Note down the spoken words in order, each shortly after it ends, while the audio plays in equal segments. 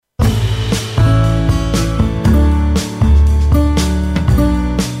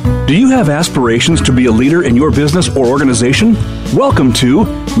Do you have aspirations to be a leader in your business or organization? Welcome to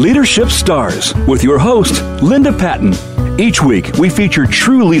Leadership Stars with your host, Linda Patton. Each week, we feature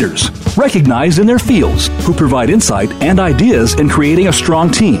true leaders, recognized in their fields, who provide insight and ideas in creating a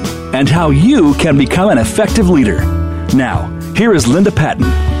strong team, and how you can become an effective leader. Now, here is Linda Patton.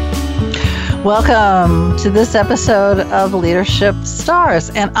 Welcome to this episode of Leadership Stars,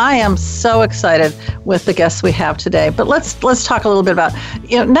 and I am so excited with the guests we have today. But let's talk a little bit about,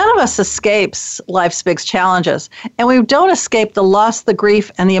 none of us escapes life's big challenges, and we don't escape the loss, the grief,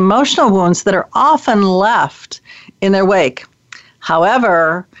 and the emotional wounds that are often left in their wake.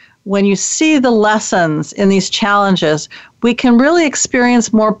 However, when you see the lessons in these challenges, we can really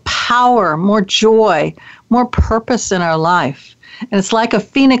experience more power, more joy, more purpose in our life. And it's like a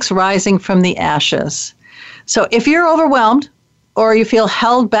phoenix rising from the ashes. So if you're overwhelmed or you feel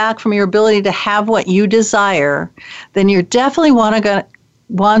held back from your ability to have what you desire, then you definitely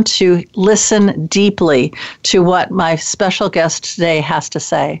want to listen deeply to what my special guest today has to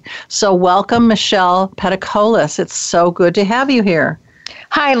say. So welcome, Michelle Peticolas. It's so good to have you here.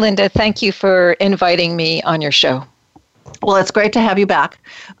 Hi, Linda. Thank you for inviting me on your show. Well, it's great to have you back.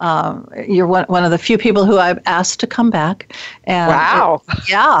 You're one of the few people who I've asked to come back. And wow.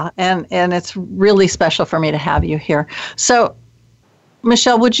 And it's really special for me to have you here. So,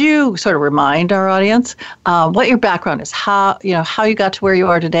 Michelle, would you sort of remind our audience what your background is, how you got to where you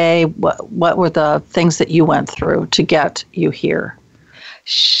are today, what were the things that you went through to get you here?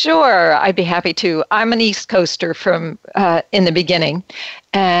 Sure, I'd be happy to. I'm an East Coaster from in the beginning,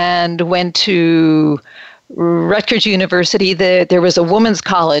 and went to Rutgers University. There was a women's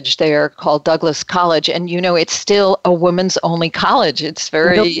college there called Douglas College, and it's still a women's only college. It's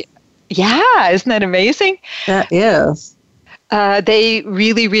very, isn't that amazing? That is. They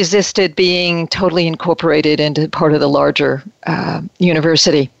really resisted being totally incorporated into part of the larger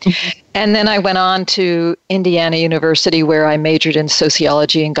university. Mm-hmm. And then I went on to Indiana University, where I majored in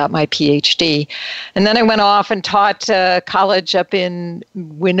sociology and got my PhD. And then I went off and taught college up in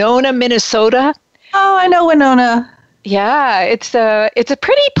Winona, Minnesota. Oh, I know Winona. Yeah, it's a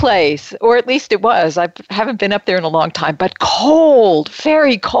pretty place, or at least it was. I haven't been up there in a long time, but cold,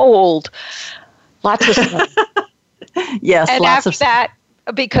 very cold. Lots of sun. Yes, and lots after that,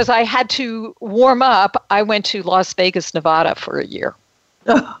 because I had to warm up, I went to Las Vegas, Nevada for a year.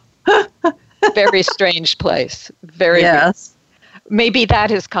 Very strange place. Very yes. Weird. Maybe that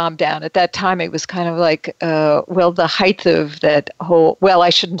has calmed down. At that time, it was kind of like, the height of that whole, I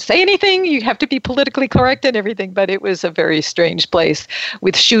shouldn't say anything. You have to be politically correct and everything, but it was a very strange place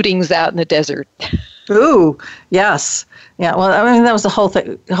with shootings out in the desert. Ooh, yes. Yeah, well, I mean, that was the whole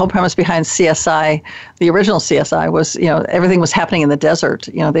premise behind CSI. The original CSI was, everything was happening in the desert.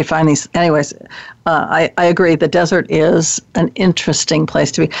 They find these, anyways, I agree. The desert is an interesting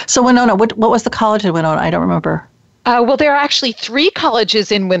place to be. So Winona, what was the college in Winona? I don't remember. There are actually 3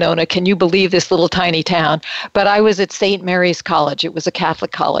 colleges in Winona. Can you believe this little tiny town? But I was at St. Mary's College. It was a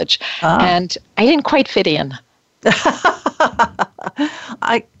Catholic college. And I didn't quite fit in.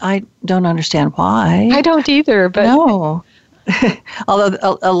 I don't understand why. I don't either. But no.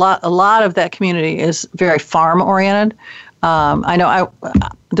 Although a lot of that community is very farm oriented. I know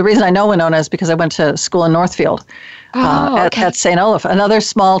the reason I know Winona is because I went to school in Northfield. At St. Olaf, another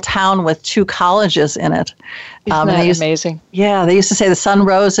small town with 2 colleges in it. Isn't that amazing? Yeah, they used to say the sun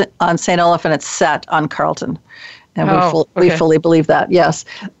rose on St. Olaf and it set on Carleton. And we fully believe that, yes.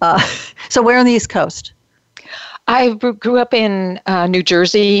 So where on the East Coast? I grew up in New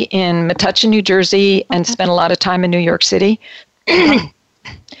Jersey, in Metuchen, New Jersey, and spent a lot of time in New York City.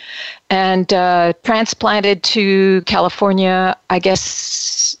 And transplanted to California, I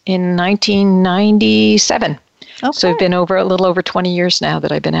guess, in 1997. Okay. So I've been a little over 20 years now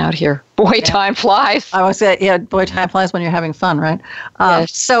that I've been out here. Boy, time flies. I would say, boy, time flies when you're having fun, right?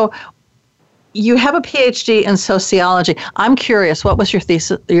 Yes. So you have a PhD in sociology. I'm curious, what was your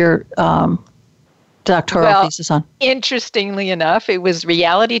thesis, your doctoral thesis on? Interestingly enough, it was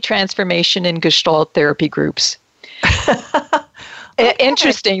reality transformation in Gestalt therapy groups. Okay.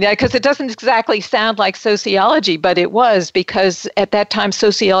 Interesting, because it doesn't exactly sound like sociology, but it was, because at that time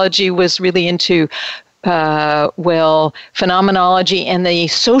sociology was really into phenomenology and the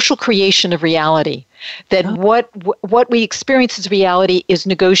social creation of reality. That what we experience as reality is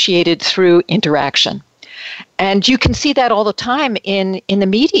negotiated through interaction. And you can see that all the time in the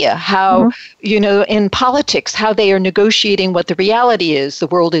media, how, in politics, how they are negotiating what the reality is. The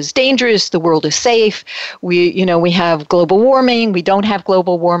world is dangerous. The world is safe. We have global warming. We don't have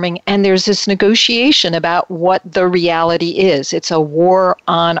global warming. And there's this negotiation about what the reality is. It's a war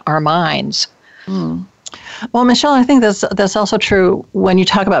on our minds. Mm. Well, Michelle, I think that's also true when you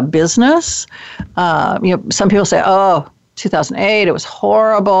talk about business. Some people say, "Oh, 2008, it was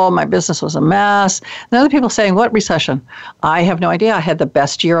horrible. My business was a mess." And other people saying, "What recession? I have no idea. I had the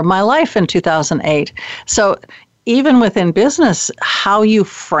best year of my life in 2008." So even within business, how you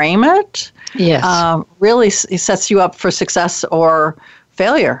frame it, yes, really sets you up for success or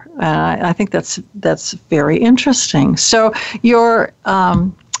failure. I think that's very interesting. So your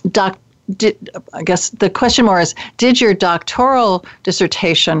I guess the question more is, did your doctoral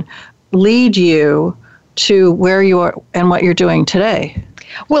dissertation lead you to where you are and what you're doing today?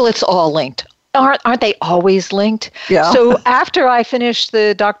 Well, it's all linked. Aren't they always linked? Yeah. So after I finished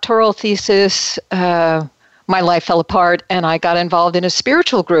the doctoral thesis, my life fell apart and I got involved in a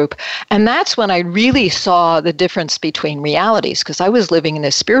spiritual group. And that's when I really saw the difference between realities, because I was living in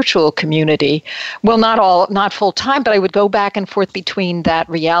a spiritual community. Well, not full time, but I would go back and forth between that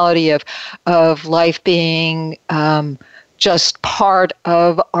reality of life being just part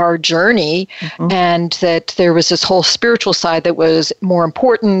of our journey, and that there was this whole spiritual side that was more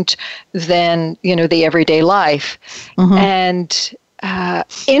important than, the everyday life. And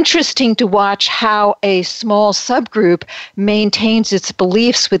interesting to watch how a small subgroup maintains its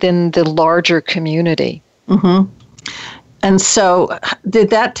beliefs within the larger community. And so did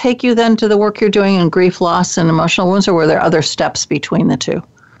that take you then to the work you're doing in grief, loss, and emotional wounds, or were there other steps between the two?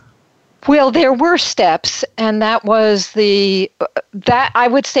 Well, there were steps, and that was that I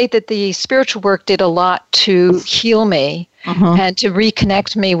would say that the spiritual work did a lot to heal me and to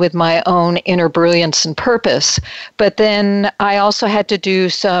reconnect me with my own inner brilliance and purpose. But then I also had to do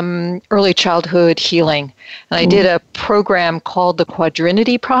some early childhood healing. And I did a program called the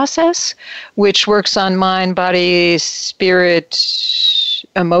Quadrinity Process, which works on mind, body, spirit,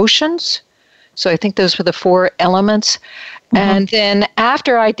 emotions. So I think those were the 4 elements. And then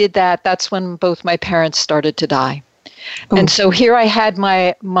after I did that, that's when both my parents started to die. And so here I had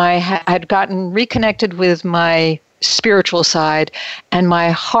I'd gotten reconnected with my spiritual side, and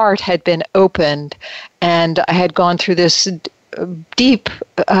my heart had been opened, and I had gone through this deep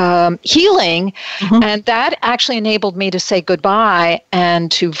healing, and that actually enabled me to say goodbye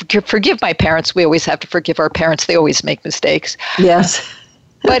and to forgive my parents. We always have to forgive our parents. They always make mistakes. Yes.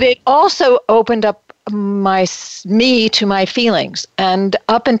 But it also opened up me to my feelings. And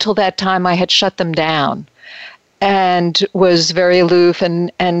up until that time, I had shut them down and was very aloof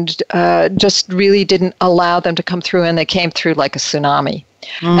and just really didn't allow them to come through. And they came through like a tsunami.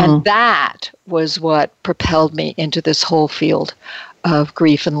 And that was what propelled me into this whole field of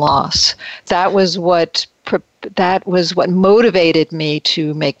grief and loss. That was what motivated me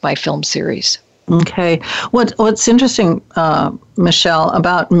to make my film series. Okay. What's interesting, Michelle,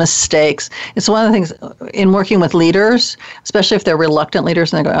 about mistakes, it's one of the things in working with leaders, especially if they're reluctant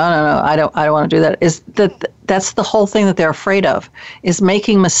leaders and they go, "Oh, no, I don't want to do that," is that's the whole thing that they're afraid of, is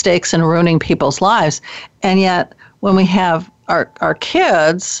making mistakes and ruining people's lives. And yet when we have our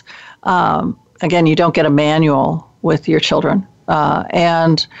kids, again, you don't get a manual with your children.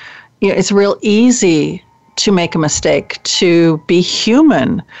 And it's real easy to make a mistake, to be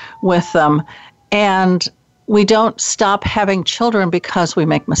human with them. And we don't stop having children because we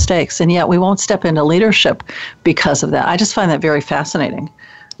make mistakes, and yet we won't step into leadership because of that. I just find that very fascinating.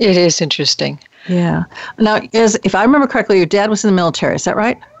 It is interesting. Yeah. Now, if I remember correctly, your dad was in the military. Is that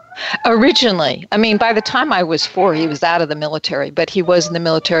right? Originally. I mean, by the time I was 4, he was out of the military, but he was in the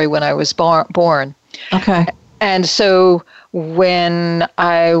military when I was born. Okay. And so when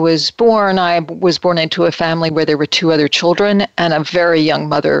I was born into a family where there were 2 other children and a very young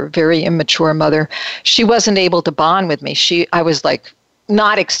mother, very immature mother. She wasn't able to bond with me. I was like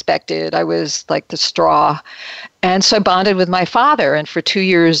not expected. I was like the straw. And so I bonded with my father. And for 2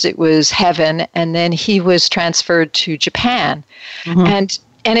 years, it was heaven. And then he was transferred to Japan. And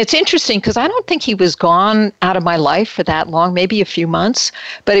it's interesting because I don't think he was gone out of my life for that long, maybe a few months,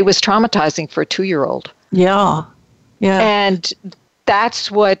 but it was traumatizing for a 2-year-old. Yeah. Yeah. And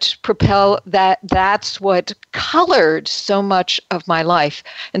that's what that's what colored so much of my life.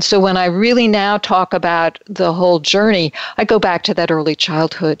 And so when I really now talk about the whole journey, I go back to that early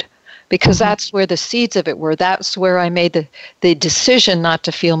childhood because that's where the seeds of it were. That's where I made the decision not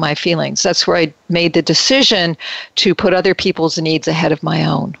to feel my feelings. That's where I made the decision to put other people's needs ahead of my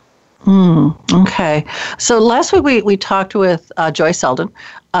own. Okay. So last week we talked with Joy Selden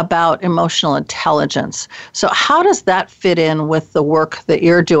about emotional intelligence. So how does that fit in with the work that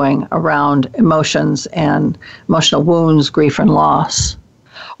you're doing around emotions and emotional wounds, grief, and loss?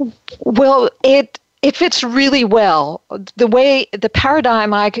 Well, it fits really well. The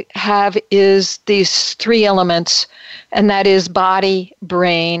paradigm I have is these 3 elements, and that is body,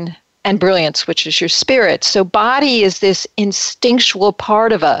 brain, and brilliance, which is your spirit. So body is this instinctual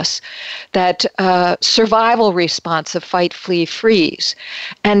part of us, that survival response of fight, flee, freeze.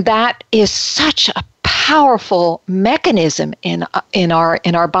 And that is such a powerful mechanism in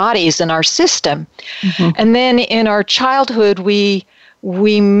our bodies, in our system. Mm-hmm. And then in our childhood, we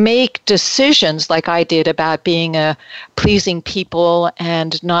make decisions, like I did, about being pleasing people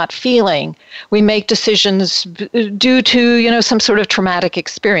and not feeling. We make decisions due to, some sort of traumatic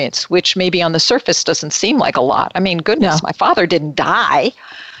experience, which maybe on the surface doesn't seem like a lot. I mean, goodness, my father didn't die.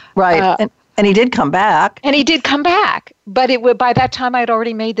 Right. And he did come back. And he did come back. But by that time, I'd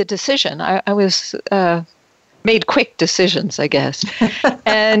already made the decision. I was made quick decisions, I guess,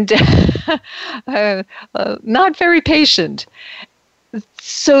 and not very patient.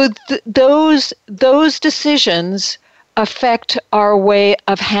 So those decisions affect our way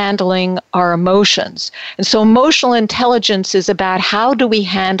of handling our emotions. And so emotional intelligence is about how do we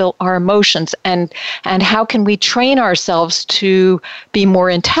handle our emotions, and how can we train ourselves to be more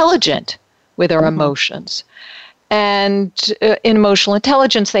intelligent with our emotions. And in emotional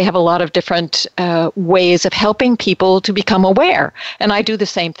intelligence, they have a lot of different ways of helping people to become aware. And I do the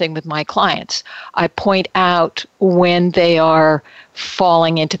same thing with my clients. I point out when they are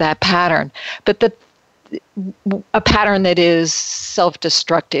falling into that pattern, but a pattern that is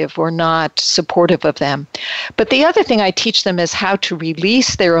self-destructive or not supportive of them. But the other thing I teach them is how to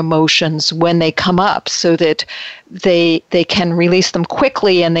release their emotions when they come up, so that they can release them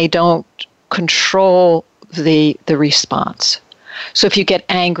quickly and they don't control the response. So if you get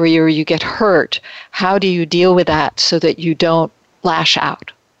angry or you get hurt, how do you deal with that so that you don't lash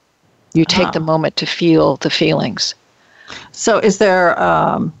out? You take the moment to feel the feelings. So is there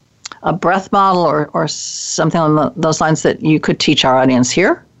a breath model or something along those lines that you could teach our audience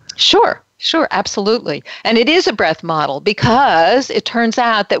here? Sure, absolutely. And it is a breath model, because it turns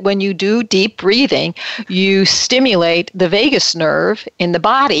out that when you do deep breathing, you stimulate the vagus nerve in the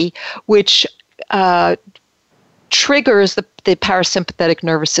body, which triggers the parasympathetic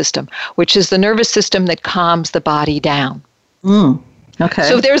nervous system, which is the nervous system that calms the body down. Okay.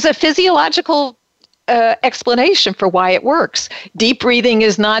 So there's a physiological explanation for why it works. Deep breathing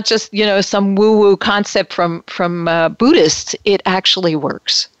is not just, some woo-woo concept from Buddhists. It actually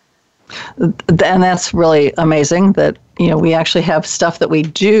works. And that's really amazing that, we actually have stuff that we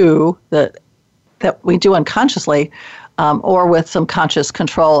do that we do unconsciously, or with some conscious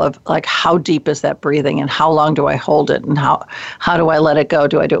control of, like, how deep is that breathing and how long do I hold it and how do I let it go?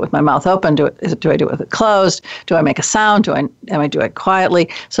 Do I do it with my mouth open? Do I do it with it closed? Do I make a sound? Do I do it quietly?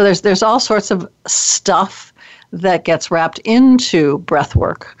 So there's all sorts of stuff that gets wrapped into breath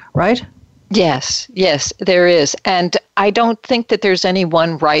work, right? Yes, there is. And I don't think that there's any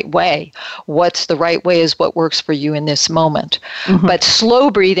one right way. What's the right way is what works for you in this moment. Mm-hmm. But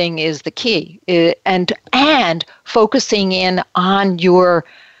slow breathing is the key, and focusing in on your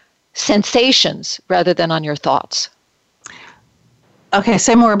sensations rather than on your thoughts. Okay,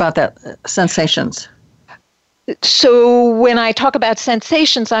 say more about that, sensations. So when I talk about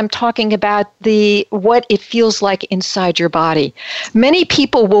sensations, I'm talking about what it feels like inside your body. Many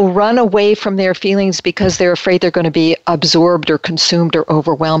people will run away from their feelings because they're afraid they're going to be absorbed or consumed or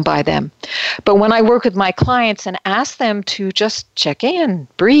overwhelmed by them. But when I work with my clients and ask them to just check in,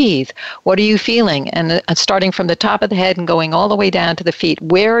 breathe, what are you feeling? And starting from the top of the head and going all the way down to the feet,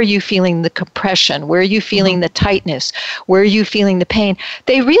 where are you feeling the compression? Where are you feeling the tightness? Where are you feeling the pain?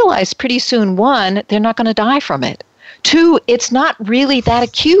 They realize pretty soon, one, they're not going to die from it. Two, it's not really that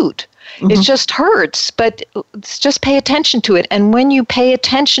acute. Mm-hmm. It just hurts, but just pay attention to it. And when you pay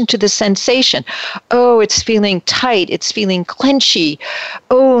attention to the sensation, oh, it's feeling tight, it's feeling clenchy.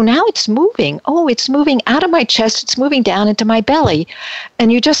 Oh, now it's moving. Oh, it's moving out of my chest, it's moving down into my belly.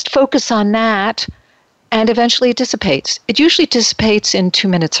 And you just focus on that, and eventually it dissipates. It usually dissipates in 2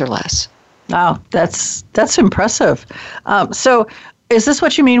 minutes or less. Wow, that's impressive. So is this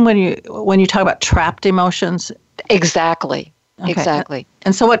what you mean when you talk about trapped emotions? Exactly. Okay. Exactly.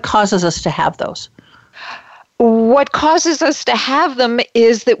 And so what causes us to have those? What causes us to have them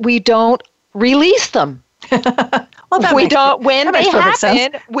is that we don't release them. When they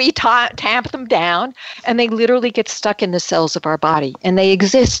happen, we tamp them down, and they literally get stuck in the cells of our body, and they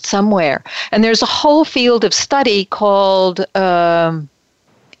exist somewhere. And there's a whole field of study called, I'm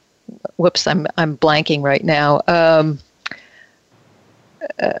blanking right now.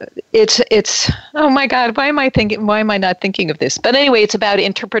 It's oh my God, why am I not thinking of this? But anyway, it's about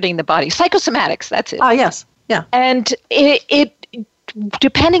interpreting the body. Psychosomatics, that's it. Oh, yes. Yeah. And it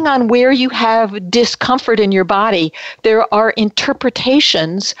depending on where you have discomfort in your body, there are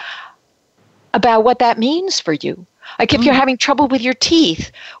interpretations about what that means for you. Like if you're having trouble with your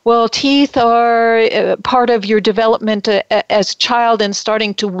teeth, well, teeth are part of your development as a child and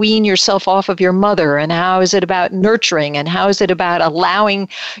starting to wean yourself off of your mother. And how is it about nurturing? And how is it about allowing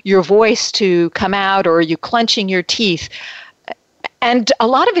your voice to come out, or are you clenching your teeth? And a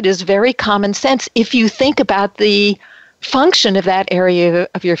lot of it is very common sense if you think about the function of that area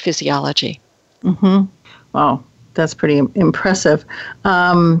of your physiology. Mm-hmm. Wow, that's pretty impressive.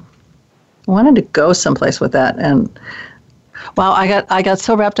 I wanted to go someplace with that, and wow, I got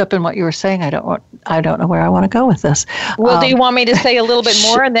so wrapped up in what you were saying. I don't know where I want to go with this. Well, do you want me to say a little bit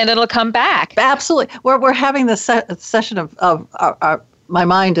more, and then it'll come back? Absolutely. We're having this session of our my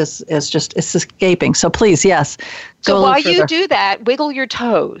mind is just escaping. So please, yes. So while you do that, wiggle your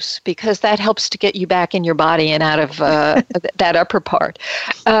toes, because that helps to get you back in your body and out of that upper part.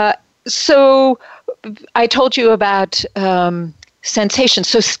 So I told you about sensation.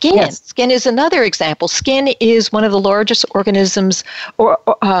 So skin. Yes. Skin is another example. Skin is one of the largest organisms or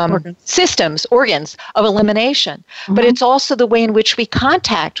organs of elimination. Mm-hmm. But it's also the way in which we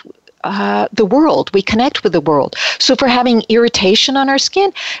contact the world. We connect with the world. So if we're having irritation on our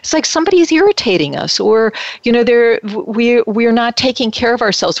skin, it's like somebody's irritating us, or we're not taking care of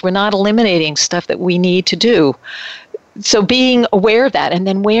ourselves. We're not eliminating stuff that we need to do. So being aware of that, and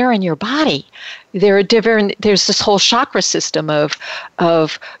then where in your body. There's this whole chakra system of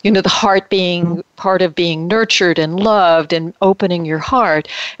the heart being part of being nurtured and loved and opening your heart.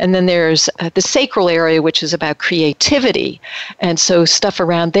 And then there's the sacral area, which is about creativity. And so stuff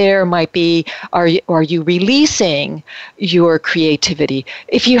around there might be, are you releasing your creativity?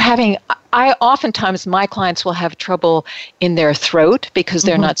 If you're having, oftentimes my clients will have trouble in their throat because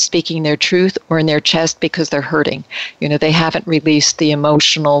they're not speaking their truth, or in their chest because they're hurting. They haven't released the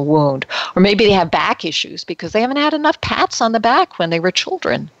emotional wound. Or maybe they have back issues because they haven't had enough pats on the back when they were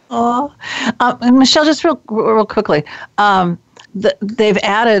children. Oh, and Michelle, just real quickly, they've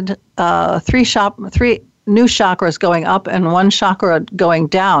added three new chakras going up and one chakra going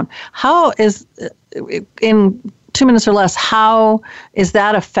down. How is, in 2 minutes or less, how is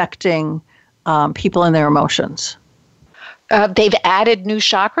that affecting people and their emotions? They've added new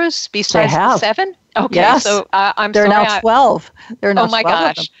chakras besides the 7? Okay, yes. So I'm sorry. They're now 12. They're now 12. Oh my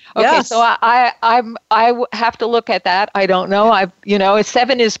gosh. Okay, yes. So I have to look at that. I don't know.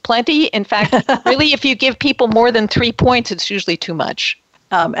 7 is plenty. In fact, really, if you give people more than 3 points, it's usually too much.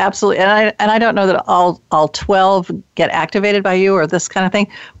 Absolutely, and I don't know that all 12 get activated by you or this kind of thing,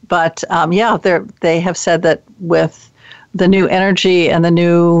 but they have said that with the new energy and the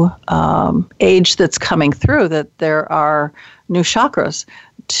new age that's coming through, that there are new chakras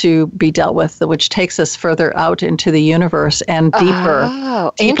to be dealt with, which takes us further out into the universe and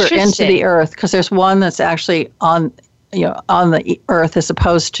deeper into the earth, because there's one that's actually on the earth as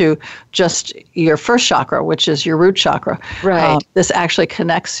opposed to just your first chakra, which is your root chakra. Right. This actually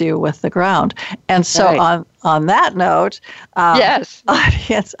connects you with the ground. And so on that note, yes,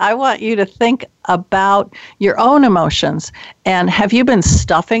 audience, I want you to think about your own emotions. And have you been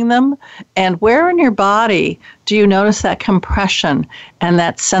stuffing them? And where in your body do you notice that compression and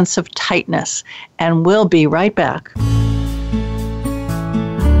that sense of tightness? And we'll be right back.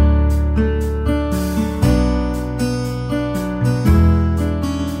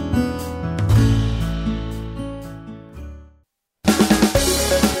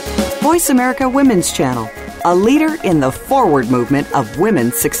 Voice America Women's Channel, a leader in the forward movement of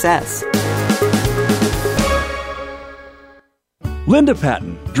women's success. Linda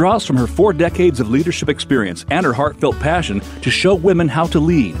Patton draws from her 4 decades of leadership experience and her heartfelt passion to show women how to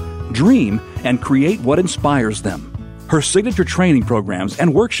lead, dream, and create what inspires them. Her signature training programs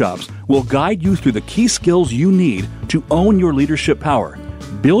and workshops will guide you through the key skills you need to own your leadership power,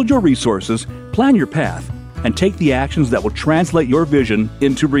 build your resources, plan your path, and take the actions that will translate your vision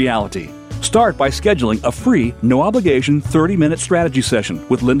into reality. Start by scheduling a free, no-obligation 30-minute strategy session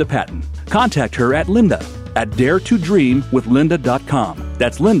with Linda Patton. Contact her at Linda@daretodreamwithlinda.com.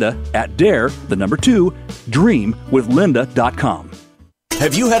 That's Linda at dreamwithlinda.com.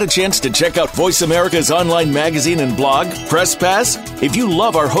 Have you had a chance to check out Voice America's online magazine and blog, Press Pass? If you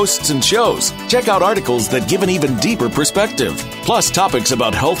love our hosts and shows, check out articles that give an even deeper perspective. Plus topics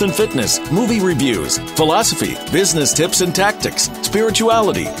about health and fitness, movie reviews, philosophy, business tips and tactics,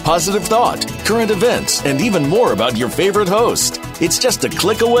 spirituality, positive thought, current events, and even more about your favorite host. It's just a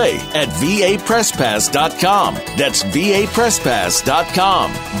click away at vapresspass.com. That's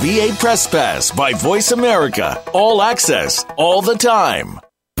vapresspass.com. VA Press Pass by Voice America. All access, all the time.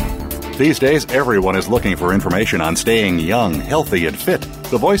 These days, everyone is looking for information on staying young, healthy, and fit.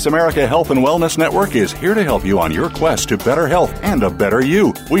 The Voice America Health and Wellness Network is here to help you on your quest to better health and a better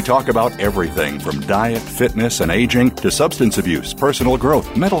you. We talk about everything from diet, fitness, and aging to substance abuse, personal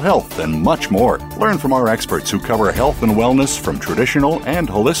growth, mental health, and much more. Learn from our experts who cover health and wellness from traditional and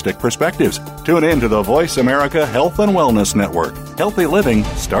holistic perspectives. Tune in to the Voice America Health and Wellness Network. Healthy living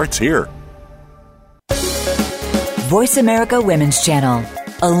starts here. Voice America Women's Channel,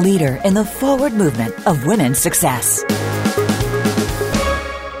 a leader in the forward movement of women's success.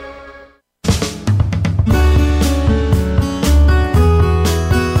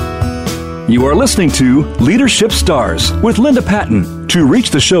 You are listening to Leadership Stars with Linda Patton. To reach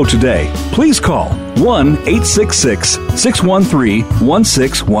the show today, please call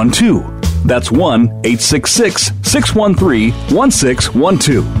 1-866-613-1612. That's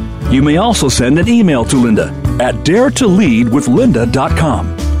 1-866-613-1612. You may also send an email to Linda at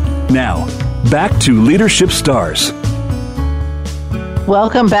daretoleadwithlinda.com. Now, back to Leadership Stars.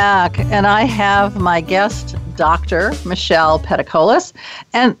 Welcome back. And I have my guest, Dr. Michelle Peticolas.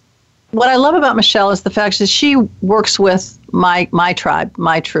 And what I love about Michelle is the fact that she works with my tribe,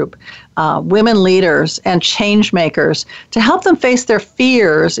 my troop, women leaders and change makers to help them face their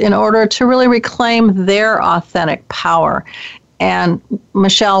fears in order to really reclaim their authentic power. And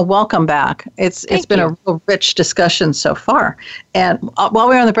Michelle, welcome back. It's been a real rich discussion so far. And while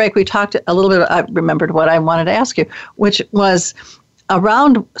we were on the break, we talked a little bit. I remembered what I wanted to ask you, which was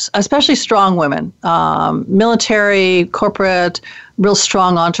around especially strong women, military, corporate, real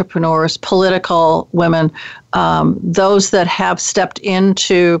strong entrepreneurs, political women, those that have stepped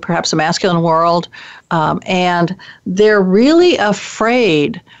into perhaps a masculine world, and they're really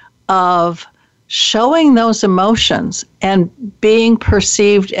afraid of showing those emotions and being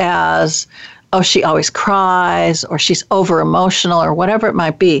perceived as, oh, she always cries, or she's over emotional, or whatever it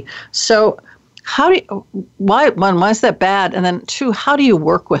might be. So why is that bad? And then two, how do you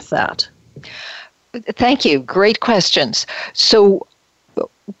work with that? Thank you. Great questions. So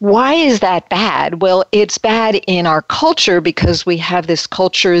why is that bad? Well, it's bad in our culture because we have this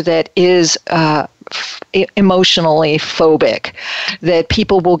culture that is emotionally phobic, that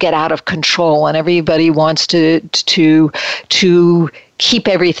people will get out of control, and everybody wants to keep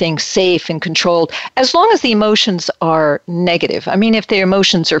everything safe and controlled, as long as the emotions are negative. I mean, if the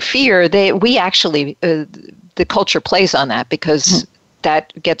emotions are fear, the culture plays on that because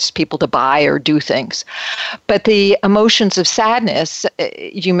that gets people to buy or do things. But the emotions of sadness,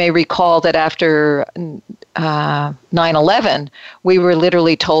 you may recall that after 9/11, we were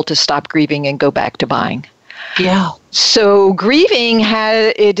literally told to stop grieving and go back to buying. Yeah. So grieving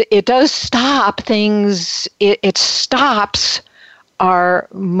it does stop things. It stops our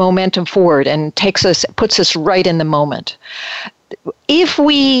momentum forward and puts us right in the moment. If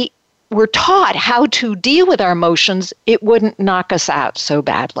we were taught how to deal with our emotions, it wouldn't knock us out so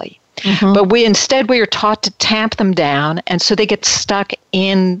badly. Mm-hmm. But we are taught to tamp them down, and so they get stuck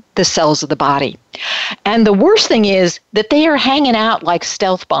in the cells of the body. And the worst thing is that they are hanging out like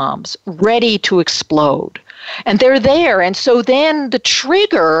stealth bombs, ready to explode. And they're there. And so then the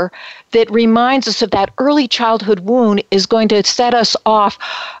trigger that reminds us of that early childhood wound is going to set us off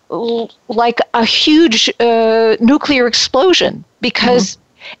like a huge nuclear explosion, because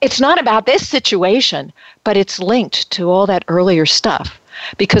it's not about this situation, but it's linked to all that earlier stuff.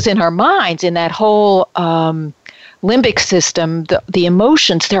 Because in our minds, in that whole limbic system, the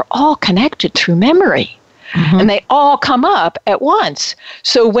emotions, they're all connected through memory. Mm-hmm. And they all come up at once.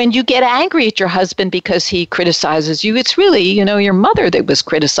 So when you get angry at your husband because he criticizes you, it's really, your mother that was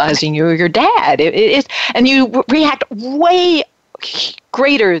criticizing you, or your dad. And you react way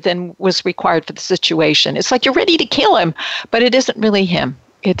greater than was required for the situation. It's like you're ready to kill him, but it isn't really him.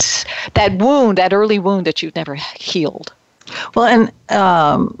 It's that wound, that early wound that you've never healed. Well, and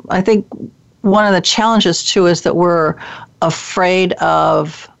I think one of the challenges, too, is that we're afraid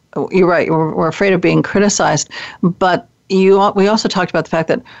of, you're right, we're afraid of being criticized. But we also talked about the fact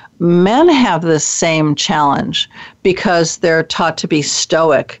that men have this same challenge because they're taught to be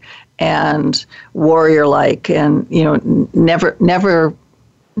stoic and warrior-like, and, never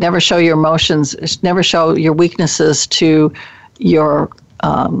show your emotions, never show your weaknesses to your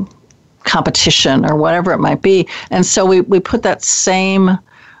competition or whatever it might be. And so we put that same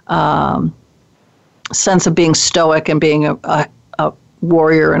sense of being stoic and being a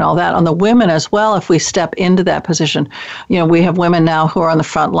warrior and all that on the women as well. If we step into that position, we have women now who are on the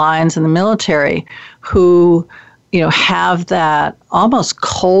front lines in the military who, have that almost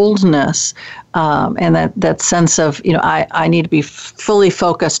coldness and that sense of, I need to be fully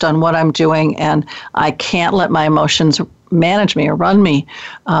focused on what I'm doing, and I can't let my emotions manage me or run me.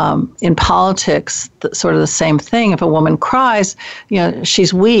 In politics, sort of the same thing. If a woman cries,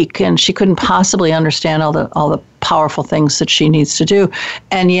 she's weak and she couldn't possibly understand all the powerful things that she needs to do.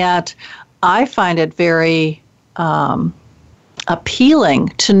 And yet I find it very appealing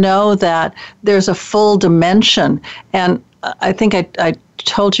to know that there's a full dimension. And I think I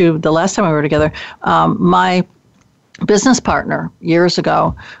told you the last time we were together, my business partner years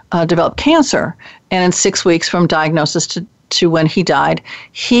ago developed cancer. And in 6 weeks from diagnosis to when he died,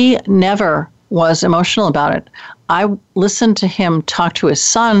 he never was emotional about it. I listened to him talk to his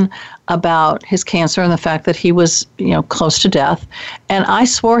son about his cancer and the fact that he was, close to death. And I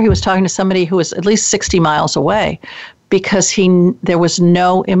swore he was talking to somebody who was at least 60 miles away, because there was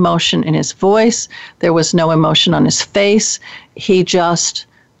no emotion in his voice. There was no emotion on his face. He just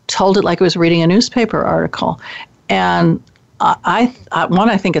told it like he was reading a newspaper article. And I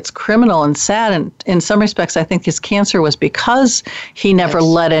think it's criminal and sad. And in some respects, I think his cancer was because he never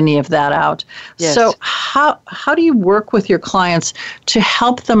let any of that out. Yes. So how do you work with your clients to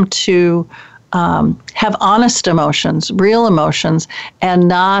help them to have honest emotions, real emotions, and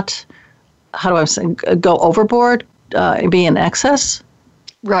not, go overboard, be in excess?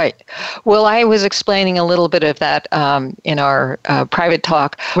 Right. Well, I was explaining a little bit of that in our private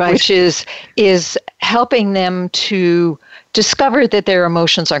talk, right, which is helping them to discover that their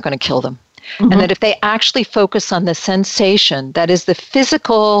emotions aren't going to kill them. Mm-hmm. And that if they actually focus on the sensation, that is the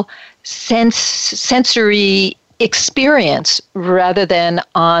physical sensory experience rather than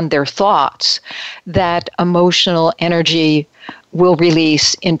on their thoughts, that emotional energy will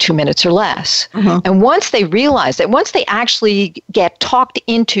release in 2 minutes or less. Mm-hmm. And once they realize that, once they actually get talked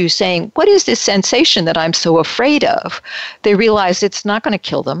into saying, what is this sensation that I'm so afraid of? They realize it's not going to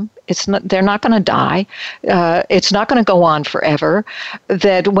kill them. They're not going to die. It's not going to go on forever.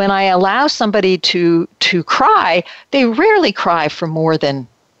 That when I allow somebody to cry, they rarely cry for more than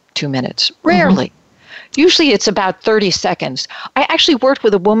 2 minutes. Rarely. Mm-hmm. Usually it's about 30 seconds. I actually worked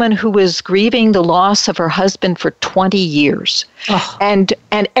with a woman who was grieving the loss of her husband for 20 years. Oh. And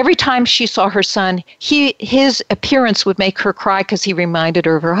every time she saw her son, his appearance would make her cry because he reminded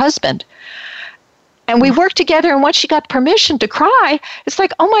her of her husband. And we worked together, and once she got permission to cry, it's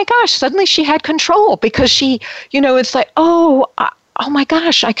like, oh my gosh, suddenly she had control, because she, it's like, oh my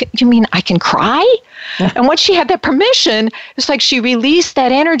gosh, I can cry? Yeah. And once she had that permission, it's like she released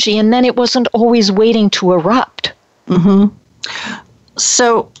that energy, and then it wasn't always waiting to erupt. Mm-hmm.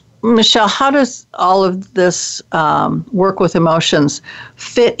 So, Michelle, how does all of this work with emotions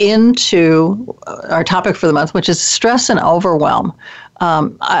fit into our topic for the month, which is stress and overwhelm?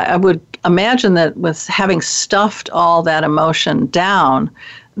 I would imagine that with having stuffed all that emotion down,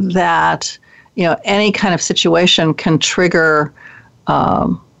 that any kind of situation can trigger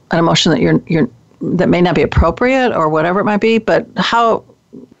an emotion that that may not be appropriate or whatever it might be. But tell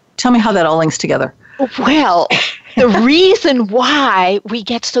me how that all links together. Well, the reason why we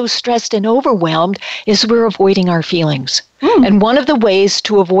get so stressed and overwhelmed is we're avoiding our feelings. And one of the ways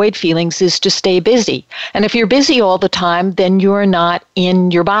to avoid feelings is to stay busy. And if you're busy all the time, then you're not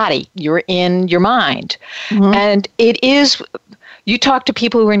in your body. You're in your mind. Mm-hmm. And it is, you talk to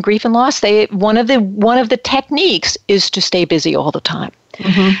people who are in grief and loss, one of the techniques is to stay busy all the time.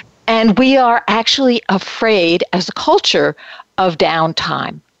 Mm-hmm. And we are actually afraid as a culture of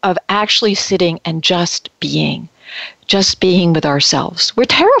downtime, of actually sitting and just being with ourselves. We're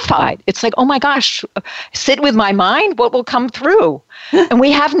terrified. It's like, oh my gosh, sit with my mind, what will come through? And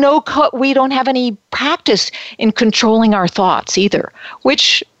we have we don't have any practice in controlling our thoughts either,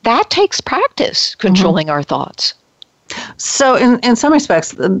 which that takes practice, controlling our thoughts. So in some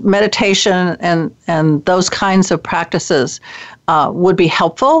respects, meditation and those kinds of practices would be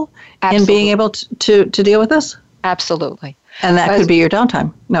helpful in being able to deal with this? Absolutely. And that could be your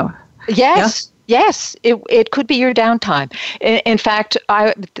downtime? No. Yes. Yeah? Yes, it could be your downtime. In fact,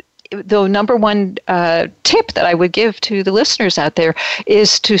 the number one tip that I would give to the listeners out there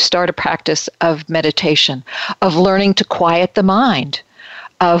is to start a practice of meditation, of learning to quiet the mind,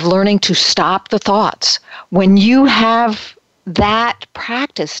 of learning to stop the thoughts. When you have that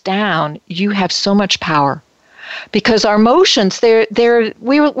practice down, you have so much power. Because our emotions, we're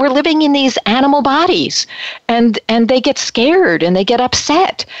living in these animal bodies, and they get scared and they get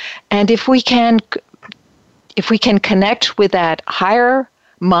upset. And if we can connect with that higher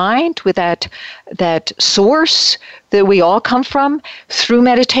mind, with that source that we all come from, through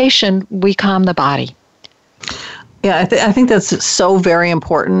meditation, we calm the body. Yeah, I think that's so very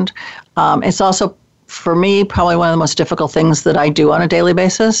important. It's also, for me, probably one of the most difficult things that I do on a daily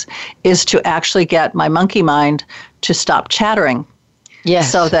basis is to actually get my monkey mind to stop chattering.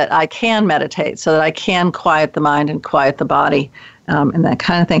 Yes. So that I can meditate, so that I can quiet the mind and quiet the body, and that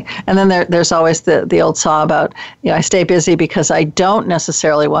kind of thing. And then there's always the old saw about, I stay busy because I don't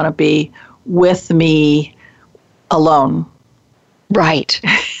necessarily want to be with me alone. Right.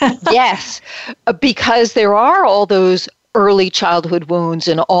 Yes. Because there are all those early childhood wounds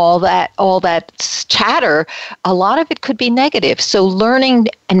and all that chatter. A lot of it could be negative. So learning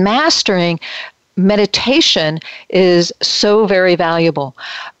and mastering meditation is so very valuable.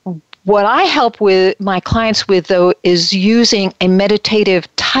 What I help with my clients with, though, is using a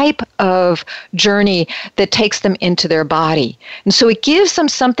meditative type of journey that takes them into their body. And so it gives them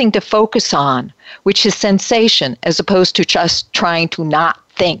something to focus on, which is sensation, as opposed to just trying to not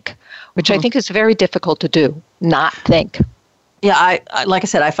think, which I think is very difficult to do, not think. Yeah, I like I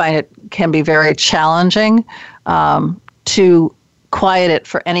said, I find it can be very challenging to quiet it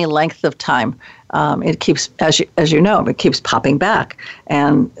for any length of time. It keeps, as you know, it keeps popping back,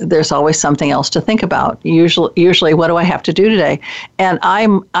 and there's always something else to think about. Usually, what do I have to do today? And I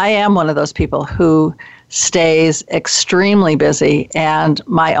am one of those people who stays extremely busy, and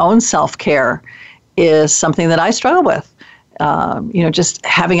my own self-care is something that I struggle with. Just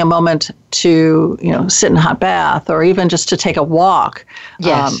having a moment to, sit in a hot bath, or even just to take a walk.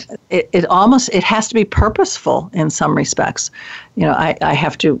 Yes. It has to be purposeful in some respects. I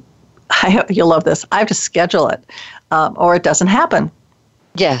have to, you'll love this, I have to schedule it, or it doesn't happen.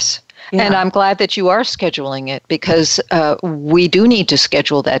 Yes. Yeah. And I'm glad that you are scheduling it, because we do need to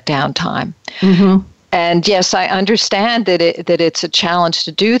schedule that downtime. Mm-hmm. And yes, I understand that it's a challenge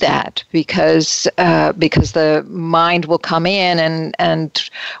to do that, because the mind will come in and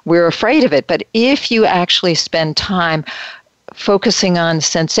we're afraid of it. But if you actually spend time focusing on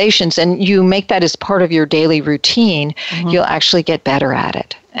sensations and you make that as part of your daily routine, you'll actually get better at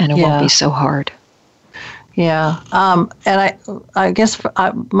it, and it won't be so hard. Yeah, and I guess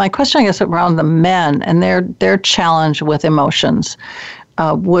my question, around the men and their challenge with emotions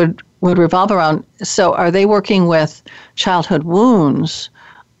would revolve around, so are they working with childhood wounds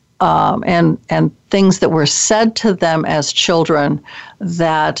and things that were said to them as children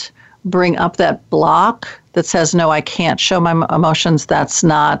that bring up that block that says, no, I can't show my emotions. That's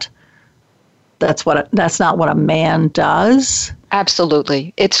not what a man does.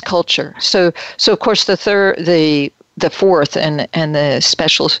 Absolutely. It's culture. So of course the fourth and the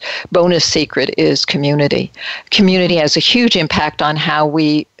special bonus secret is community. Community has a huge impact on how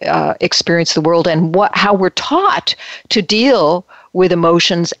we experience the world and how we're taught to deal with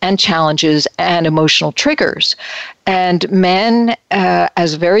emotions and challenges and emotional triggers. And men,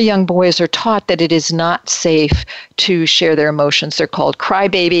 as very young boys, are taught that it is not safe to share their emotions. They're called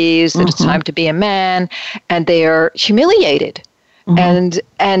crybabies, that it's time to be a man, and they are humiliated. And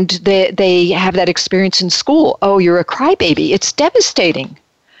they have that experience in school. Oh, you're a crybaby. It's devastating.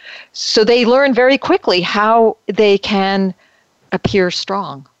 So they learn very quickly how they can appear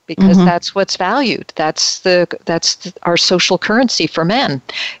strong, because that's what's valued. That's our social currency for men,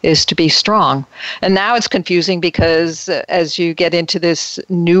 is to be strong. And now it's confusing, because as you get into this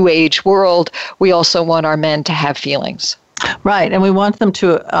new age world, we also want our men to have feelings. Right, and we want them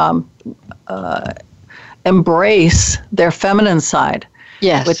to embrace their feminine side.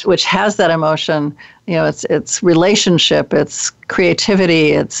 Yes. Which has that emotion. It's relationship, it's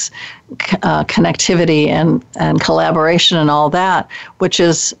creativity, it's connectivity and collaboration and all that, which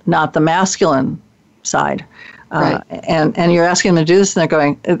is not the masculine side. Right. And you're asking them to do this, and they're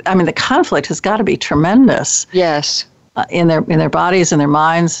going, the conflict has got to be tremendous. Yes. In their bodies, in their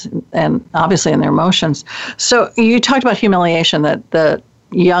minds, and obviously in their emotions. So you talked about humiliation, that the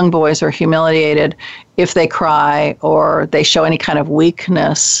young boys are humiliated if they cry or they show any kind of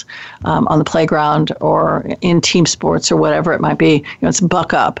weakness on the playground or in team sports or whatever it might be. It's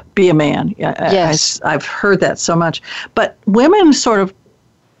buck up, be a man. Yes. I've heard that so much. But women sort of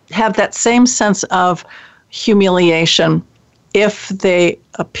have that same sense of humiliation if they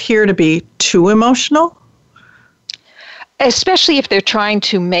appear to be too emotional. Especially if they're trying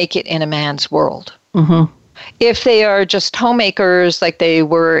to make it in a man's world. Mm-hmm. If they are just homemakers like they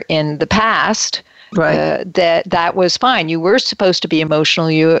were in the past, right. That was fine. You were supposed to be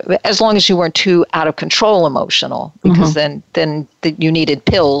emotional, as long as you weren't too out of control emotional, because then you needed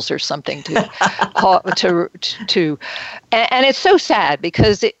pills or something to and it's so sad,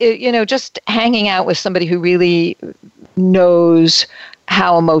 because just hanging out with somebody who really knows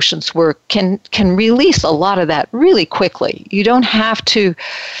how emotions work can release a lot of that really quickly. You don't have to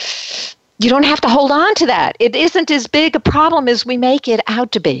hold on to that. It isn't as big a problem as we make it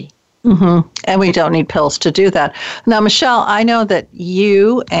out to be. Mm-hmm. And we don't need pills to do that. Now, Michelle, I know that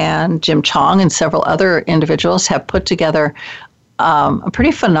you and Jim Chong and several other individuals have put together a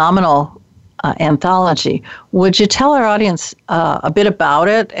pretty phenomenal anthology. Would you tell our audience a bit about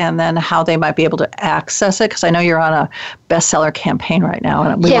it and then how they might be able to access it? Because I know you're on a bestseller campaign right now,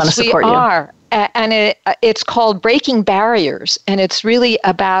 and we want to support you. Yes, we are. And it's called Breaking Barriers, and it's really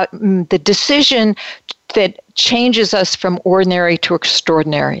about the decision that changes us from ordinary to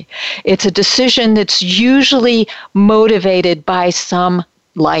extraordinary. It's a decision that's usually motivated by some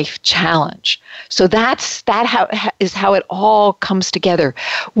life challenge. So that is how it all comes together.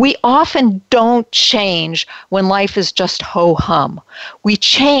 We often don't change when life is just ho-hum. We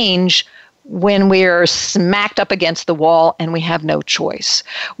change when we're smacked up against the wall and we have no choice,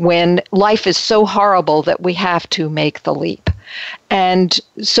 when life is so horrible that we have to make the leap. And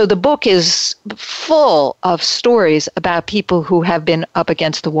so the book is full of stories about people who have been up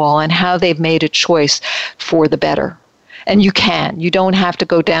against the wall and how they've made a choice for the better. And you don't have to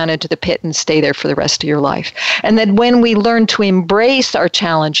go down into the pit and stay there for the rest of your life. And then when we learn to embrace our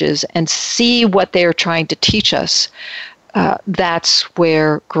challenges and see what they're trying to teach us, that's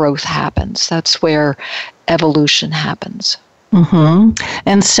where growth happens. That's where evolution happens. Mm-hmm.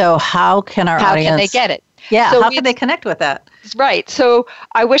 And so how can our audience... How can they get it? Yeah, so how can they connect with that? Right. So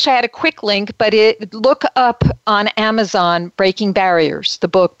I wish I had a quick link, but look up on Amazon Breaking Barriers, the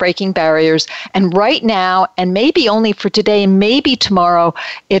book Breaking Barriers. And right now, and maybe only for today, maybe tomorrow,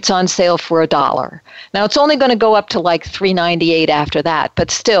 it's on sale for $1. Now, it's only going to go up to like $3.98 after that, but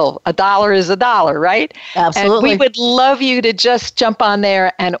still, $1 is $1, right? Absolutely. And we would love you to just jump on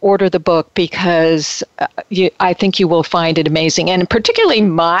there and order the book because I think you will find it amazing. And particularly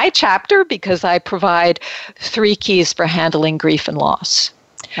my chapter, because I provide 3 keys for handling grief and loss,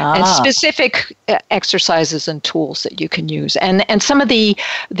 and specific exercises and tools that you can use, and some of the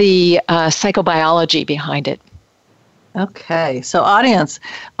psychobiology behind it. Okay, so audience,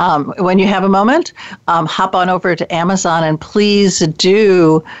 when you have a moment, hop on over to Amazon and please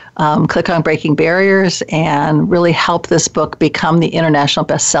do click on Breaking Barriers and really help this book become the international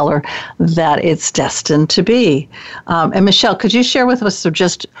bestseller that it's destined to be. And Michelle, could you share with us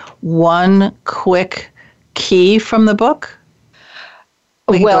just one quick key from the book?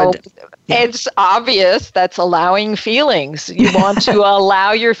 Well, it's obvious. That's allowing feelings. You want to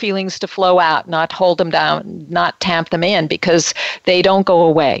allow your feelings to flow out, not hold them down, not tamp them in, because they don't go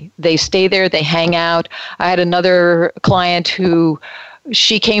away. They stay there. They hang out. I had another client who,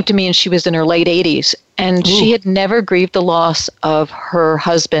 she came to me and she was in her late 80s, and she had never grieved the loss of her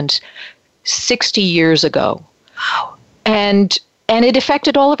husband 60 years ago. Wow. And it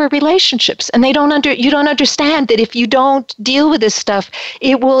affected all of her relationships. And you don't understand that if you don't deal with this stuff,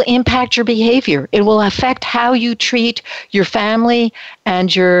 it will impact your behavior. It will affect how you treat your family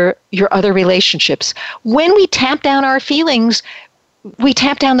and your other relationships. When we tamp down our feelings, we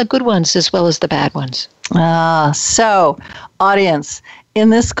tamp down the good ones as well as the bad ones. So, audience,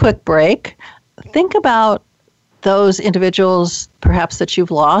 in this quick break, think about those individuals perhaps that you've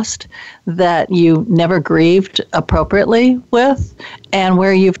lost that you never grieved appropriately with, and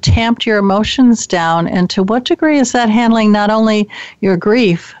where you've tamped your emotions down, and to what degree is that handling not only your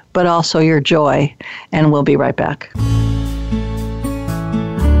grief but also your joy. And we'll be right back.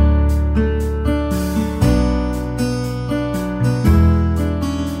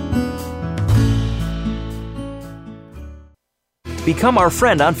 Become our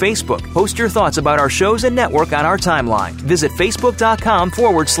friend on Facebook. Post your thoughts about our shows and network on our timeline. Visit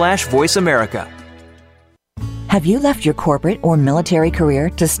Facebook.com/Voice America. Have you left your corporate or military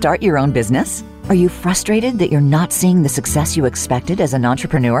career to start your own business? Are you frustrated that you're not seeing the success you expected as an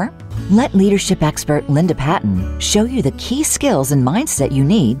entrepreneur? Let leadership expert Linda Patton show you the key skills and mindset you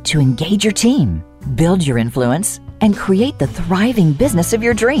need to engage your team, build your influence, and create the thriving business of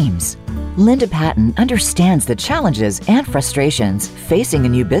your dreams. Linda Patton understands the challenges and frustrations facing a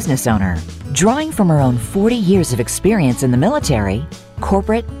new business owner, drawing from her own 40 years of experience in the military,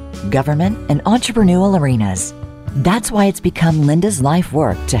 corporate, government, and entrepreneurial arenas. That's why it's become Linda's life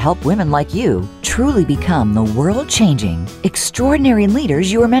work to help women like you truly become the world-changing, extraordinary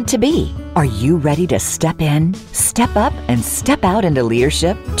leaders you are meant to be. Are you ready to step in, step up, and step out into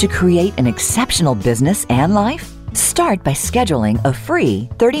leadership to create an exceptional business and life? Start by scheduling a free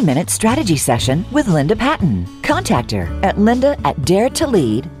 30-minute strategy session with Linda Patton. Contact her at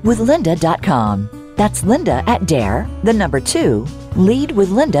linda@daretoleadwithlinda.com. That's Linda at dare, the number 2,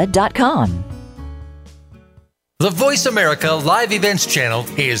 leadwithlinda.com. The Voice America Live Events channel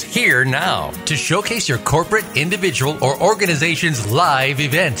is here now to showcase your corporate, individual, or organization's live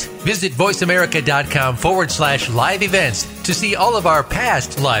event. Visit voiceamerica.com/live events to see all of our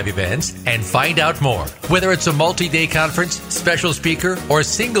past live events and find out more. Whether it's a multi-day conference, special speaker, or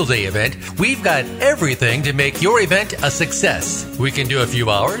single-day event, we've got everything to make your event a success. We can do a few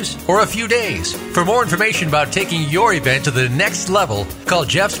hours or a few days. For more information about taking your event to the next level, call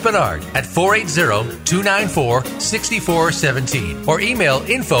Jeff Spinard at 480-294-6417 or email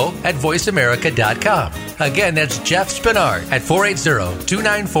info@voiceamerica.com. Again, that's Jeff Spinard at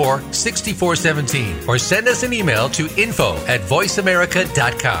 480-294-6417 or send us an email to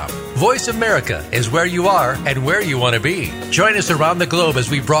info@voiceamerica.com. Voice America is where you are and where you want to be. Join us around the globe as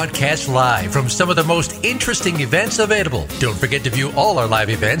we broadcast live from some of the most interesting events available. Don't forget to view all our live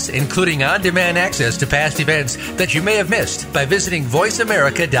events, including on-demand access to past events that you may have missed by visiting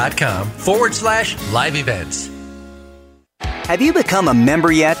voiceamerica.com/live events. Have you become a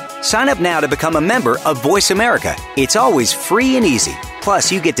member yet? Sign up now to become a member of Voice America. It's always free and easy.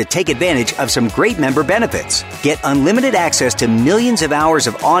 Plus, you get to take advantage of some great member benefits. Get unlimited access to millions of hours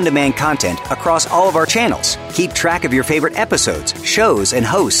of on-demand content across all of our channels. Keep track of your favorite episodes, shows, and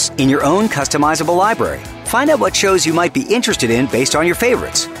hosts in your own customizable library. Find out what shows you might be interested in based on your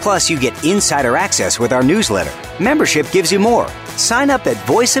favorites. Plus, you get insider access with our newsletter. Membership gives you more. Sign up at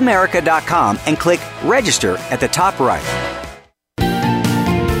voiceamerica.com and click Register at the top right.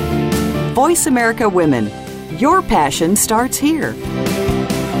 Voice America Women. Your passion starts here.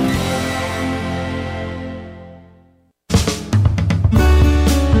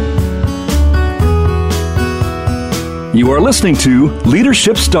 You are listening to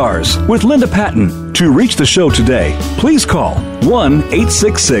Leadership Stars with Linda Patton. To reach the show today, please call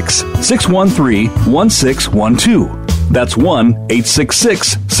 1-866-613-1612. That's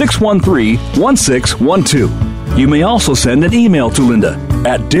 1-866-613-1612. You may also send an email to Linda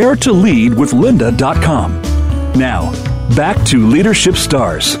at daretoleadwithlinda.com. Now, back to Leadership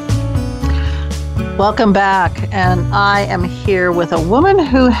Stars. Welcome back, and I am here with a woman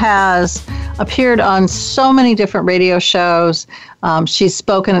who has appeared on so many different radio shows. She's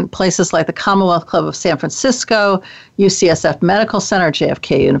spoken in places like the Commonwealth Club of San Francisco, UCSF Medical Center,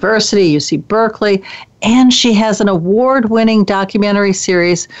 JFK University, UC Berkeley, and she has an award-winning documentary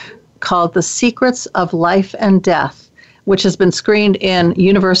series called The Secrets of Life and Death, which has been screened in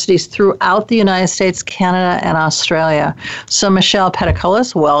universities throughout the United States, Canada, and Australia. So, Michelle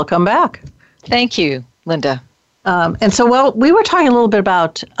Peticolas, welcome back. Thank you, Linda. And so, well, we were talking a little bit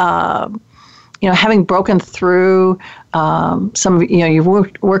about, having broken through some, you've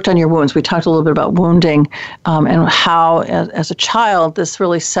worked on your wounds. We talked a little bit about wounding and how, as a child, this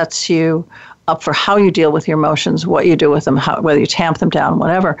really sets you up for how you deal with your emotions, what you do with them, whether you tamp them down,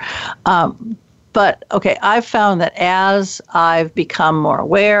 whatever. But, okay, I've found that as I've become more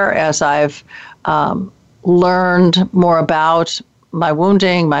aware, as I've learned more about my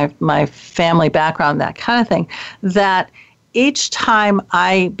wounding, my family background, that kind of thing, that each time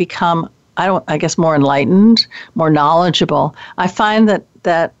I become, more enlightened, more knowledgeable, I find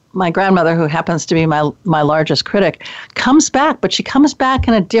that my grandmother, who happens to be my largest critic, comes back, but she comes back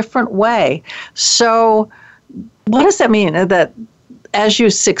in a different way. So what does that mean? That as you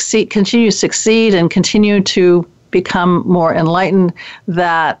continue to succeed and continue to become more enlightened,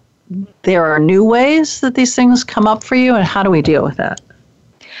 that there are new ways that these things come up for you, and how do we deal with that?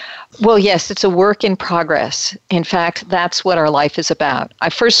 Well, yes, it's a work in progress. In fact, that's what our life is about. I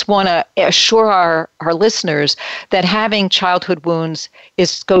first want to assure our listeners that having childhood wounds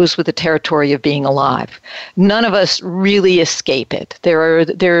goes with the territory of being alive. None of us really escape it.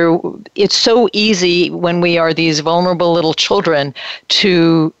 It's so easy when we are these vulnerable little children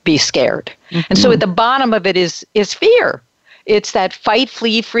to be scared. Mm-hmm. And so at the bottom of it is fear. It's that fight,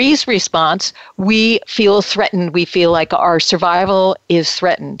 flee, freeze response. We feel threatened. We feel like our survival is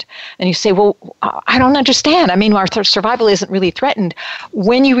threatened. And you say, well, I don't understand. I mean, our survival isn't really threatened.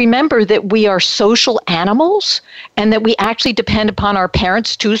 When you remember that we are social animals and that we actually depend upon our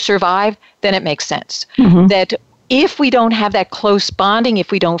parents to survive, then it makes sense. Mm-hmm. That if we don't have that close bonding,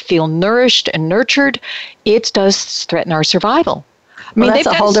 if we don't feel nourished and nurtured, it does threaten our survival. I mean, that's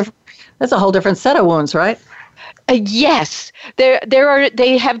a whole different set of wounds, right? Yes,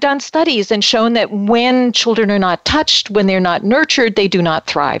 they have done studies and shown that when children are not touched, when they're not nurtured, they do not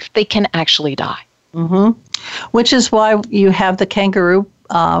thrive. They can actually die. Mm-hmm. Which is why you have the kangaroo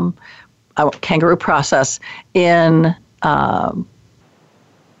process in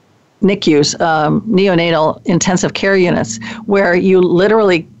NICUs, neonatal intensive care units, where you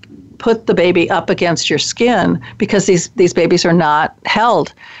literally put the baby up against your skin because these babies are not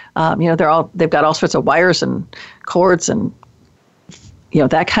held. They've got all sorts of wires and cords and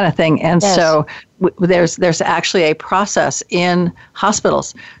that kind of thing. And so there's actually a process in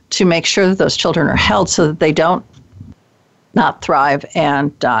hospitals to make sure that those children are held so that they don't not thrive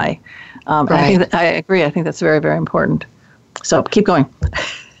and die. I agree. I think that's very, very important. So keep going.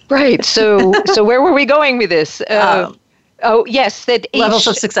 Right. So where were we going with this? Yes, that levels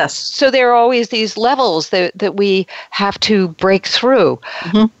of success. So there are always these levels that we have to break through.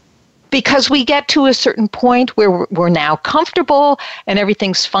 Mm-hmm. Because we get to a certain point where we're now comfortable and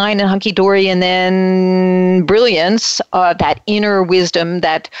everything's fine and hunky-dory, and then brilliance, that inner wisdom,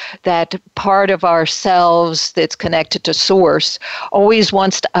 that part of ourselves that's connected to source, always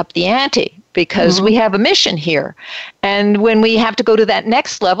wants to up the ante because we have a mission here. And when we have to go to that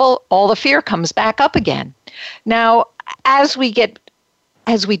next level, all the fear comes back up again. Now, as we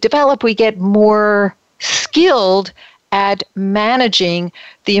develop, we get more skilled at managing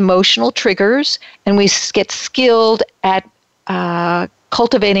the emotional triggers, and we get skilled at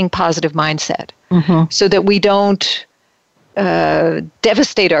cultivating positive mindset so that we don't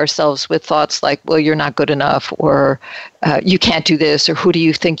devastate ourselves with thoughts like, well, you're not good enough, or you can't do this, or who do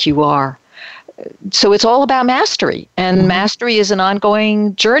you think you are? So it's all about mastery, and mastery is an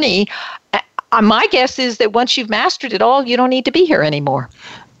ongoing journey. My guess is that once you've mastered it all, you don't need to be here anymore.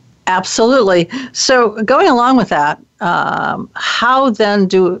 Absolutely. So going along with that, how then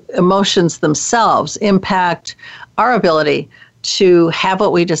do emotions themselves impact our ability to have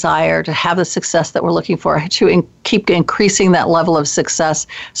what we desire, to have the success that we're looking for, to keep increasing that level of success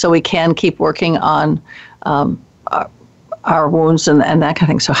so we can keep working on our wounds and that kind of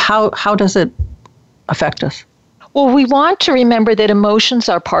thing? So how does it affect us? Well, we want to remember that emotions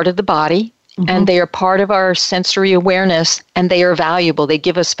are part of the body. And they are part of our sensory awareness, and they are valuable. They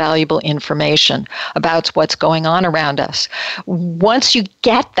give us valuable information about what's going on around us. Once you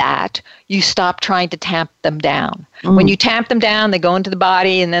get that, you stop trying to tamp them down. When you tamp them down, they go into the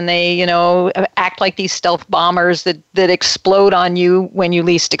body, and then they, act like these stealth bombers that explode on you when you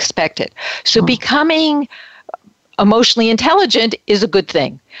least expect it. So becoming emotionally intelligent is a good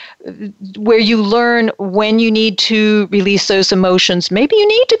thing, where you learn when you need to release those emotions. Maybe you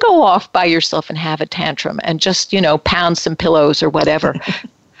need to go off by yourself and have a tantrum and just, pound some pillows or whatever.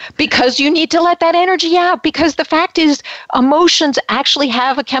 Because you need to let that energy out. Because the fact is, emotions actually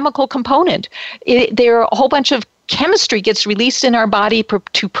have a chemical component. There are a whole bunch of chemistry gets released in our body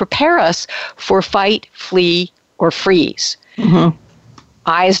to prepare us for fight, flee, or freeze.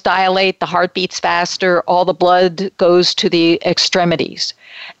 Eyes dilate, the heart beats faster, all the blood goes to the extremities.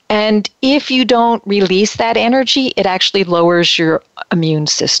 And if you don't release that energy, it actually lowers your immune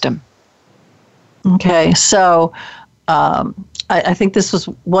system. Okay, so I think this was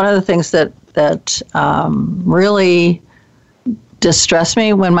one of the things that really distressed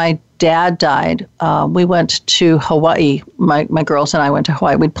me when my dad died. We went to Hawaii. My girls and I went to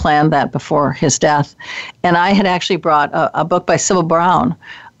Hawaii. We'd planned that before his death. And I had actually brought a book by Sybil Brown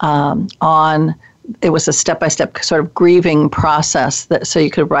on, it was a step-by-step sort of grieving process so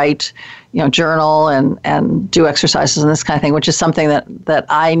you could write, journal and do exercises and this kind of thing, which is something that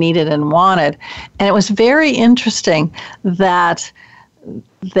I needed and wanted. And it was very interesting that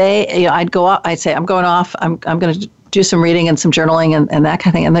I'd go off, I'd say, I'm going off, I'm going to do some reading and some journaling and that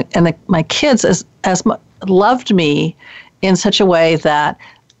kind of thing. And my kids loved me in such a way that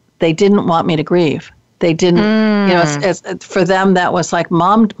they didn't want me to grieve. They didn't, for them, that was like,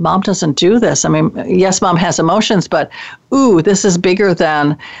 mom doesn't do this. I mean, yes, mom has emotions, but this is bigger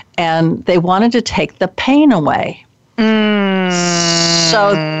than, and they wanted to take the pain away.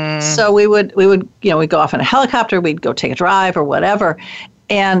 So we would, we'd go off in a helicopter, we'd go take a drive or whatever.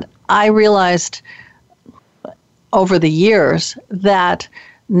 And I realized over the years that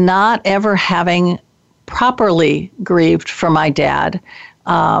not ever having properly grieved for my dad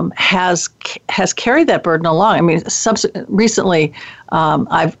has carried that burden along. I mean, recently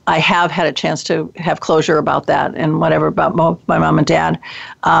I have had a chance to have closure about that and whatever about my mom and dad,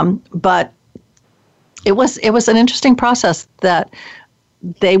 but it was an interesting process that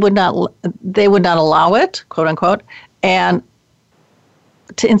they would not allow it, quote unquote, and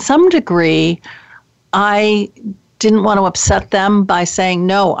in some degree, I didn't want to upset them by saying,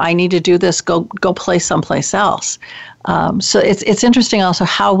 no, I need to do this, go play someplace else. So it's interesting also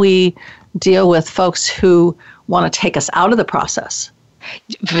how we deal with folks who want to take us out of the process.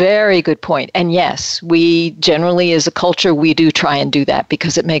 Very good point. And yes, we generally as a culture, we do try and do that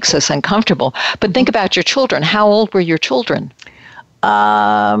because it makes us uncomfortable. But think about your children. How old were your children?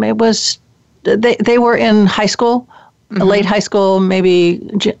 It was, they were in high school. late high school, maybe.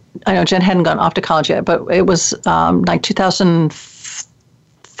 I know Jen hadn't gone off to college yet, but it was like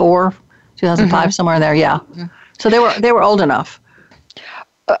 2004, 2005, somewhere in there. Yeah. So they were old enough.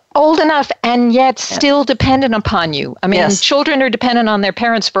 Old enough and yet still dependent upon you. I mean, children are dependent on their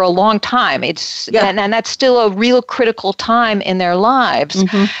parents for a long time. And that's still a real critical time in their lives.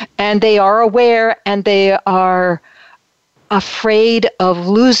 And they are aware and they are afraid of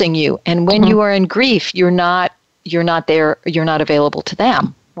losing you. And when you are in grief, you're not there, you're not available to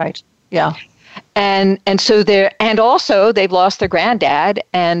them. Right. Yeah. And so also they've lost their granddad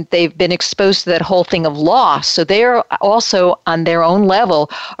and they've been exposed to that whole thing of loss. So they're also on their own level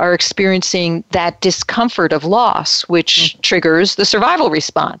are experiencing that discomfort of loss, which triggers the survival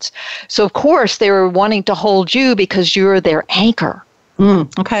response. So of course they were wanting to hold you because you're their anchor.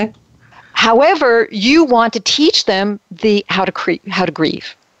 Okay. However, you want to teach them how to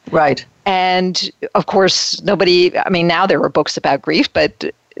grieve. Right. And of course now there are books about grief,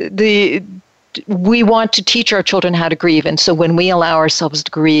 but we want to teach our children how to grieve. And so when we allow ourselves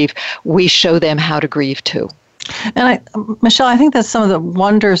to grieve, we show them how to grieve too. And Michelle, I think that's some of the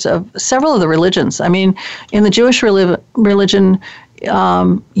wonders of several of the religions. I mean, in the Jewish religion,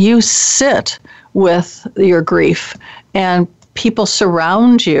 you sit with your grief and people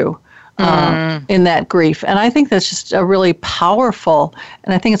surround you in that grief. And I think that's just a really powerful,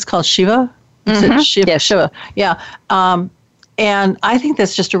 and I think it's called Shiva. Is it Shiva? Yes. Shiva. Yeah. And I think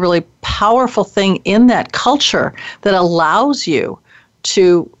that's just a really powerful thing in that culture that allows you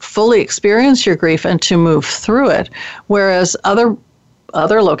to fully experience your grief and to move through it, whereas other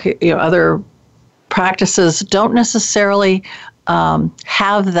practices don't necessarily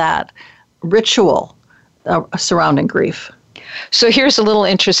have that ritual surrounding grief. So here's a little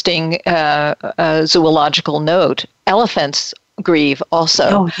interesting zoological note. Elephants grieve also.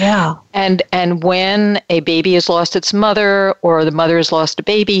 Oh, yeah. And when a baby has lost its mother or the mother has lost a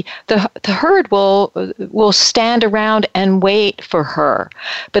baby, the herd will stand around and wait for her.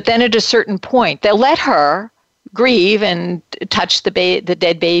 But then at a certain point, they'll let her grieve and touch the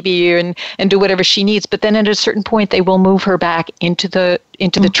dead baby and do whatever she needs. But then at a certain point, they will move her back into the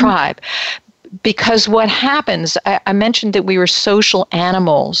tribe. Because what happens, I mentioned that we were social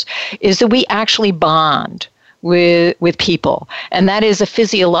animals, is that we actually bond with people. And that is a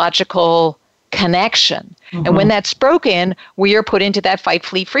physiological connection. And when that's broken, we are put into that fight,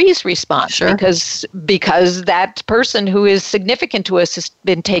 flee, freeze response because that person who is significant to us has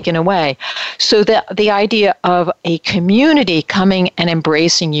been taken away. So the idea of a community coming and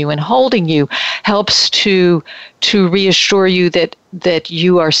embracing you and holding you helps to reassure you that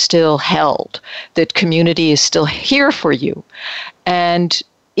you are still held, that community is still here for you. And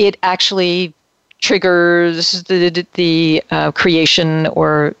it actually triggers the creation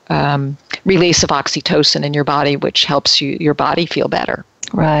or release of oxytocin in your body, which helps your body feel better.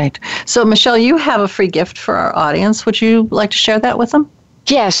 Right. So, Michelle, you have a free gift for our audience. Would you like to share that with them?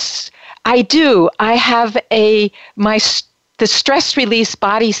 Yes, I do. I have the stress release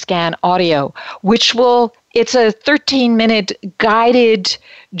body scan audio, which it's a 13-minute guided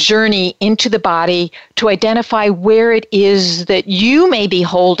journey into the body to identify where it is that you may be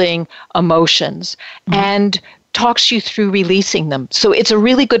holding emotions and talks you through releasing them. So it's a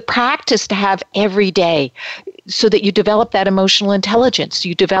really good practice to have every day so that you develop that emotional intelligence.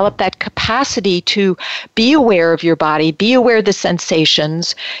 You develop that capacity to be aware of your body, be aware of the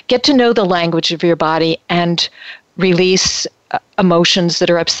sensations, get to know the language of your body, and release emotions that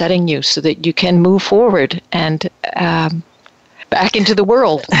are upsetting you so that you can move forward and back into the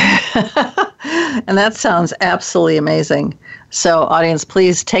world. And that sounds absolutely amazing. So, audience,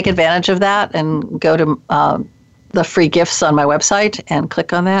 please take advantage of that and go to the free gifts on my website and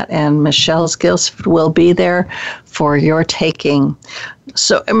click on that, and Michelle's gifts will be there for your taking.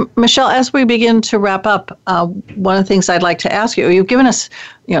 So, Michelle, as we begin to wrap up, one of the things I'd like to ask you, you've given us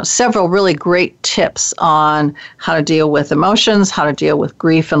several really great tips on how to deal with emotions, how to deal with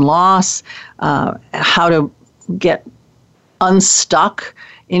grief and loss, how to get unstuck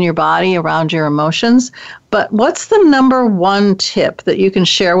in your body around your emotions. But what's the number one tip that you can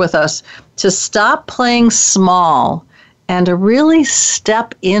share with us to stop playing small and to really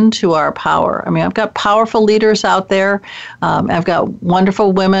step into our power? I mean, I've got powerful leaders out there. I've got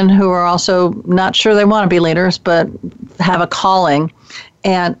wonderful women who are also not sure they want to be leaders, but have a calling.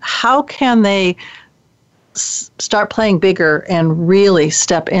 And how can they start playing bigger and really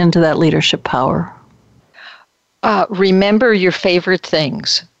step into that leadership power? Remember your favorite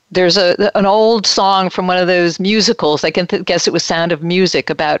things. There's an old song from one of those musicals. I can guess it was Sound of Music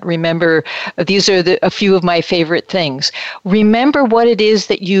about remember. These are a few of my favorite things. Remember what it is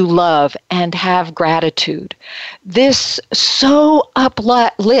that you love and have gratitude. This so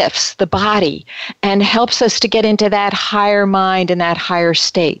uplifts the body and helps us to get into that higher mind and that higher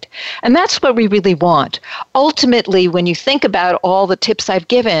state. And that's what we really want. Ultimately, when you think about all the tips I've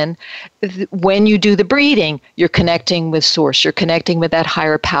given, when you do the breathing, you're connecting with Source. You're connecting with that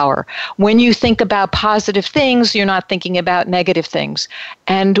higher power. When you think about positive things, you're not thinking about negative things.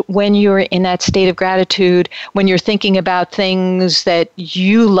 And when you're in that state of gratitude, when you're thinking about things that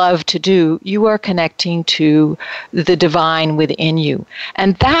you love to do, you are connecting to the divine within you.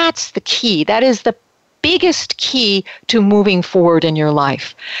 And that's the key. That is the biggest key to moving forward in your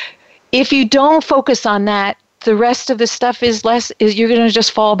life. If you don't focus on that, the rest of the stuff is you're going to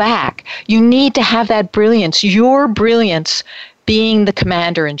just fall back. You need to have that brilliance, your brilliance being the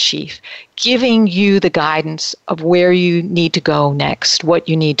commander-in-chief, giving you the guidance of where you need to go next, what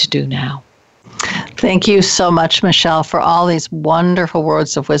you need to do now. Thank you so much, Michelle, for all these wonderful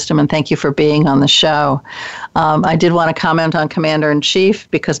words of wisdom, and thank you for being on the show. I did want to comment on Commander-in-Chief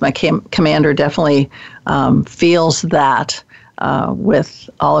because my commander definitely feels that. With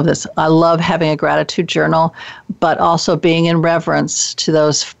all of this. I love having a gratitude journal, but also being in reverence to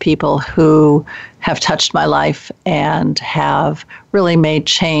those people who have touched my life and have really made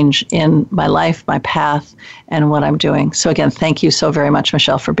change in my life, my path, and what I'm doing. So again, thank you so very much,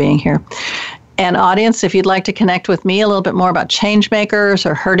 Michelle, for being here. And audience, if you'd like to connect with me a little bit more about changemakers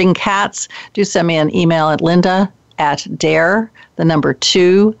or herding cats, do send me an email at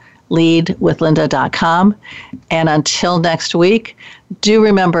linda@leadwithlinda.com. And until next week, do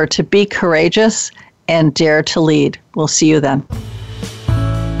remember to be courageous and dare to lead. We'll see you then.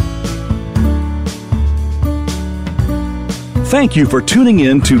 Thank you for tuning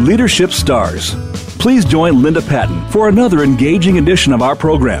in to Leadership Stars. Please join Linda Patton for another engaging edition of our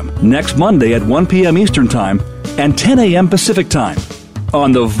program next Monday at 1 p.m. Eastern Time and 10 a.m. Pacific Time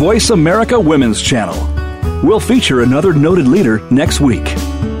on the Voice America Women's Channel. We'll feature another noted leader next week.